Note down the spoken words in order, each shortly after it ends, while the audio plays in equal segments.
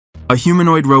A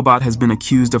humanoid robot has been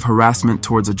accused of harassment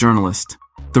towards a journalist.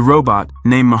 The robot,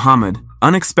 named Muhammad,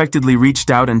 unexpectedly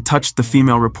reached out and touched the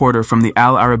female reporter from the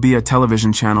Al Arabiya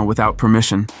television channel without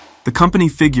permission. The company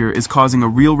figure is causing a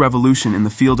real revolution in the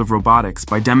field of robotics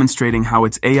by demonstrating how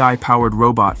its AI-powered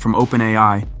robot from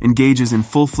OpenAI engages in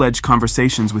full-fledged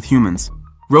conversations with humans.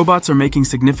 Robots are making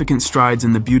significant strides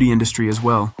in the beauty industry as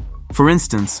well. For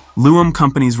instance, Luum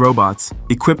Company's robots,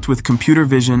 equipped with computer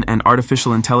vision and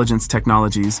artificial intelligence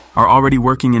technologies, are already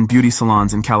working in beauty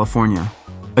salons in California.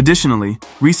 Additionally,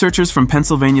 researchers from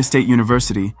Pennsylvania State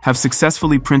University have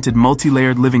successfully printed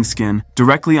multi-layered living skin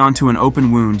directly onto an open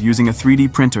wound using a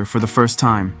 3D printer for the first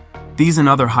time. These and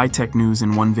other high-tech news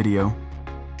in one video.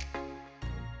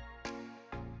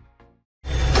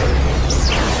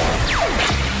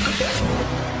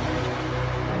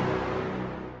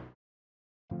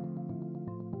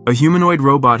 A humanoid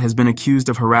robot has been accused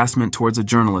of harassment towards a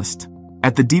journalist.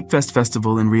 At the Deepfest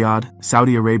Festival in Riyadh,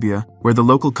 Saudi Arabia, where the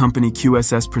local company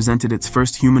QSS presented its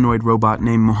first humanoid robot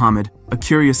named Muhammad, a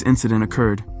curious incident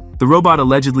occurred. The robot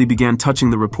allegedly began touching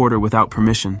the reporter without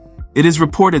permission. It is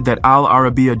reported that Al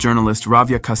Arabiya journalist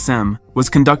Ravia Qasem was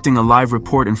conducting a live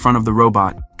report in front of the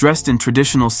robot, dressed in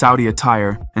traditional Saudi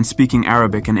attire and speaking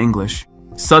Arabic and English.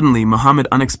 Suddenly, Muhammad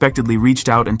unexpectedly reached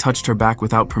out and touched her back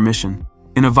without permission.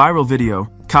 In a viral video,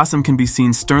 Qasem can be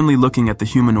seen sternly looking at the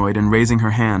humanoid and raising her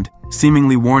hand,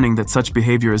 seemingly warning that such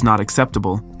behavior is not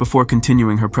acceptable, before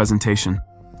continuing her presentation.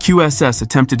 QSS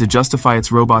attempted to justify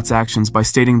its robot's actions by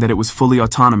stating that it was fully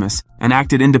autonomous and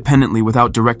acted independently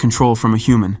without direct control from a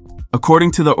human.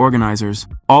 According to the organizers,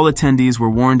 all attendees were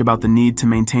warned about the need to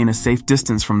maintain a safe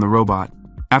distance from the robot.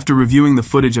 After reviewing the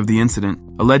footage of the incident,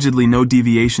 allegedly no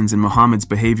deviations in Muhammad's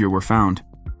behavior were found.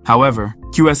 However,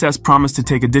 QSS promised to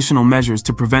take additional measures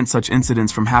to prevent such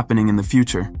incidents from happening in the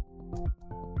future.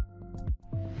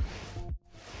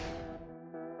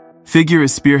 Figure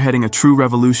is spearheading a true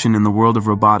revolution in the world of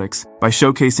robotics by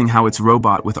showcasing how its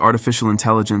robot with artificial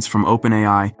intelligence from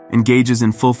OpenAI engages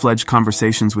in full-fledged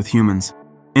conversations with humans.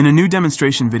 In a new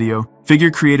demonstration video,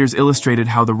 Figure creators illustrated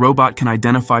how the robot can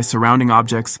identify surrounding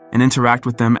objects and interact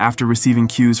with them after receiving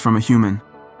cues from a human.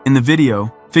 In the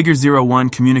video, Figure 01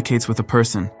 communicates with a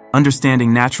person,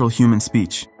 understanding natural human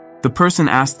speech. The person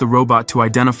asked the robot to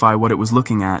identify what it was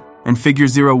looking at, and Figure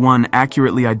 01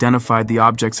 accurately identified the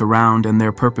objects around and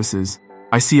their purposes.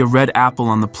 I see a red apple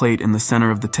on the plate in the center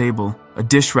of the table, a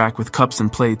dish rack with cups and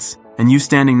plates, and you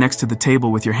standing next to the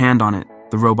table with your hand on it,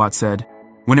 the robot said.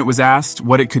 When it was asked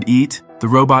what it could eat, the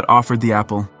robot offered the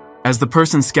apple. As the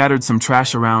person scattered some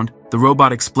trash around, the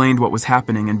robot explained what was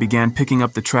happening and began picking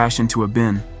up the trash into a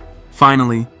bin.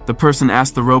 Finally, the person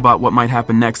asked the robot what might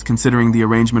happen next considering the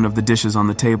arrangement of the dishes on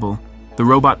the table. The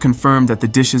robot confirmed that the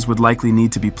dishes would likely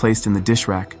need to be placed in the dish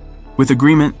rack. With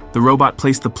agreement, the robot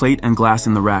placed the plate and glass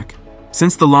in the rack.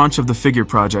 Since the launch of the Figure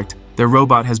project, their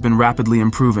robot has been rapidly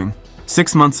improving.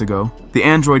 6 months ago, the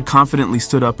android confidently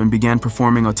stood up and began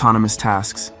performing autonomous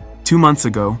tasks. 2 months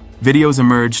ago, videos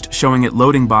emerged showing it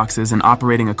loading boxes and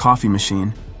operating a coffee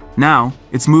machine. Now,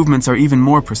 its movements are even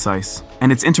more precise, and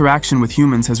its interaction with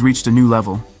humans has reached a new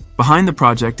level. Behind the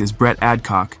project is Brett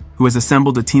Adcock, who has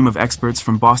assembled a team of experts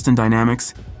from Boston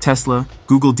Dynamics, Tesla,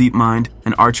 Google DeepMind,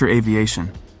 and Archer Aviation.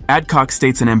 Adcock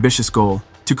states an ambitious goal: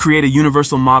 to create a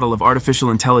universal model of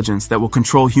artificial intelligence that will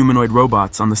control humanoid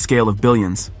robots on the scale of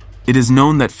billions. It is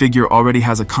known that Figure already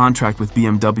has a contract with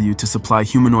BMW to supply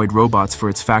humanoid robots for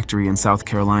its factory in South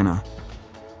Carolina.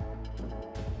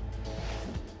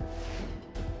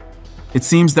 It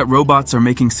seems that robots are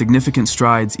making significant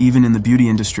strides even in the beauty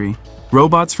industry.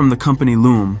 Robots from the company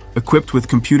Luum, equipped with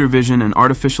computer vision and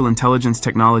artificial intelligence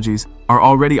technologies, are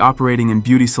already operating in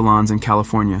beauty salons in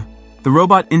California. The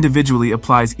robot individually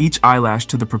applies each eyelash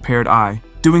to the prepared eye,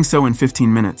 doing so in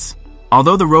 15 minutes.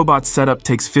 Although the robot's setup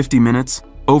takes 50 minutes,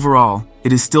 overall,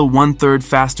 it is still 1/3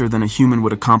 faster than a human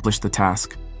would accomplish the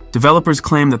task. Developers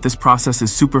claim that this process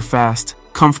is super fast,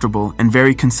 comfortable, and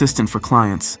very consistent for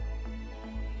clients.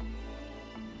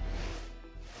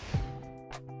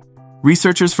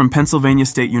 Researchers from Pennsylvania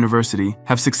State University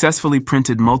have successfully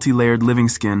printed multi-layered living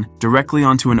skin directly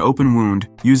onto an open wound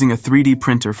using a 3D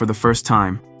printer for the first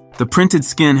time. The printed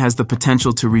skin has the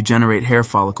potential to regenerate hair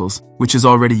follicles, which is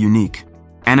already unique.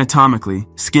 Anatomically,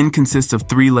 skin consists of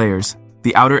 3 layers: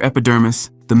 the outer epidermis,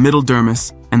 the middle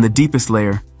dermis, and the deepest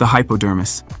layer, the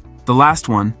hypodermis. The last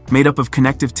one, made up of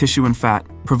connective tissue and fat,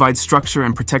 provides structure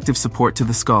and protective support to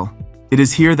the skull. It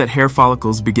is here that hair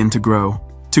follicles begin to grow.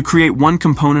 To create one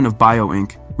component of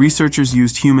bioink, researchers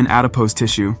used human adipose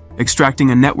tissue,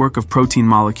 extracting a network of protein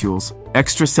molecules,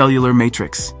 extracellular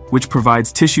matrix, which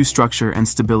provides tissue structure and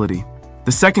stability.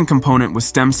 The second component was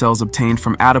stem cells obtained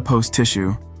from adipose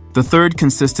tissue. The third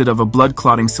consisted of a blood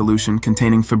clotting solution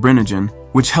containing fibrinogen,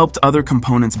 which helped other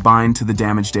components bind to the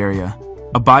damaged area.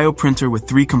 A bioprinter with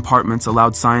 3 compartments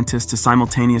allowed scientists to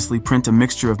simultaneously print a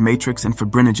mixture of matrix and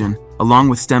fibrinogen, along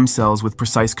with stem cells with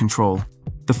precise control.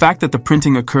 The fact that the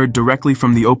printing occurred directly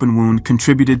from the open wound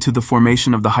contributed to the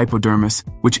formation of the hypodermis,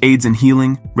 which aids in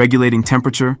healing, regulating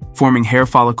temperature, forming hair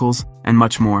follicles, and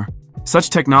much more.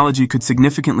 Such technology could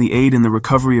significantly aid in the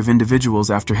recovery of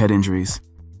individuals after head injuries.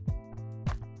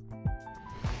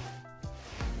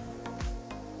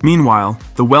 Meanwhile,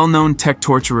 the well-known tech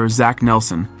torturer Zach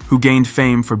Nelson, who gained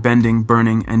fame for bending,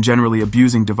 burning, and generally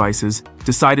abusing devices,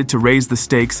 decided to raise the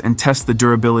stakes and test the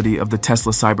durability of the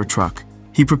Tesla Cybertruck.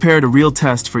 He prepared a real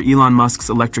test for Elon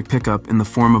Musk's electric pickup in the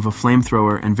form of a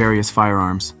flamethrower and various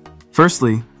firearms.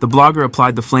 Firstly, the blogger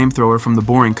applied the flamethrower from the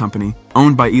Boring Company,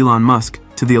 owned by Elon Musk,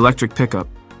 to the electric pickup.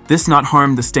 This not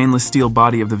harmed the stainless steel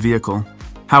body of the vehicle.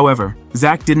 However,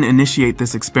 Zach didn't initiate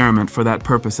this experiment for that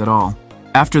purpose at all.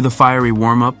 After the fiery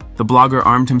warm-up, the blogger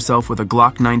armed himself with a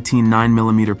Glock 19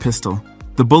 9mm pistol.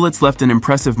 The bullets left an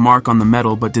impressive mark on the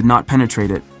metal but did not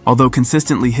penetrate it, although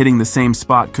consistently hitting the same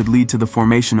spot could lead to the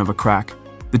formation of a crack.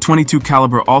 The .22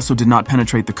 caliber also did not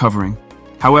penetrate the covering.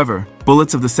 However,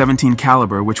 bullets of the .17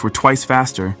 caliber, which were twice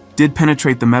faster, did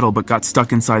penetrate the metal but got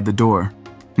stuck inside the door.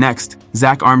 Next,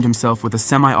 Zach armed himself with a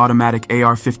semi-automatic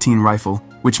AR-15 rifle,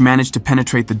 which managed to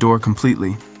penetrate the door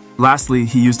completely. Lastly,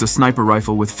 he used a sniper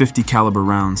rifle with .50 caliber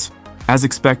rounds. As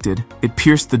expected, it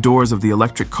pierced the doors of the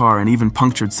electric car and even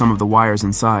punctured some of the wires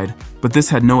inside, but this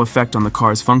had no effect on the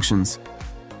car's functions.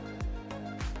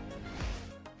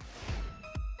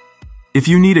 If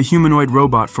you need a humanoid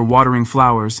robot for watering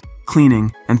flowers,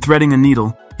 cleaning, and threading a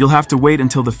needle, you'll have to wait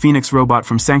until the Phoenix robot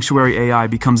from Sanctuary AI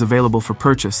becomes available for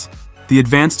purchase. The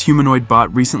advanced humanoid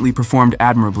bot recently performed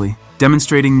admirably,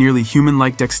 demonstrating nearly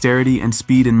human-like dexterity and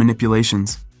speed in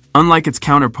manipulations. Unlike its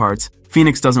counterparts,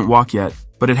 Phoenix doesn't walk yet,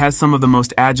 but it has some of the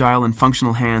most agile and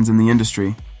functional hands in the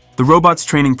industry. The robot's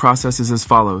training process is as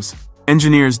follows.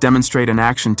 Engineers demonstrate an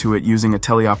action to it using a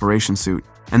teleoperation suit,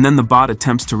 and then the bot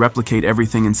attempts to replicate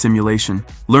everything in simulation,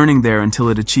 learning there until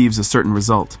it achieves a certain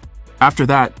result. After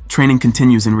that, training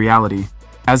continues in reality.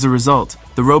 As a result,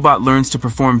 the robot learns to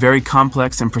perform very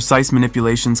complex and precise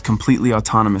manipulations completely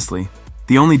autonomously.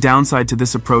 The only downside to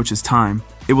this approach is time.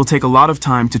 It will take a lot of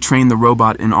time to train the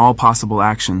robot in all possible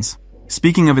actions.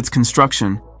 Speaking of its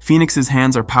construction, Phoenix's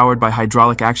hands are powered by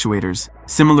hydraulic actuators,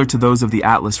 similar to those of the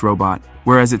Atlas robot,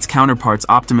 whereas its counterparts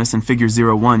Optimus and Figure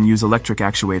 01 use electric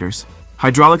actuators.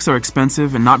 Hydraulics are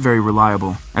expensive and not very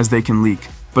reliable, as they can leak.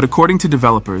 But according to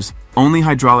developers, only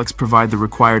hydraulics provide the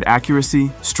required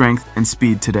accuracy, strength, and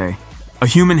speed today. A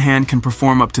human hand can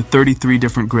perform up to 33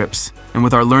 different grips, and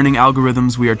with our learning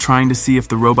algorithms we are trying to see if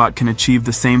the robot can achieve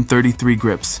the same 33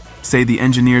 grips, say the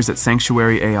engineers at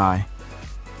Sanctuary AI.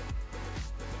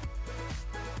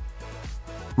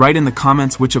 Write in the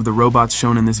comments which of the robots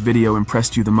shown in this video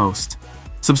impressed you the most.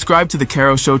 Subscribe to the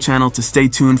Caro Show channel to stay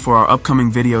tuned for our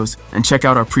upcoming videos and check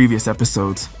out our previous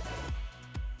episodes.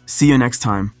 See you next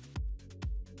time.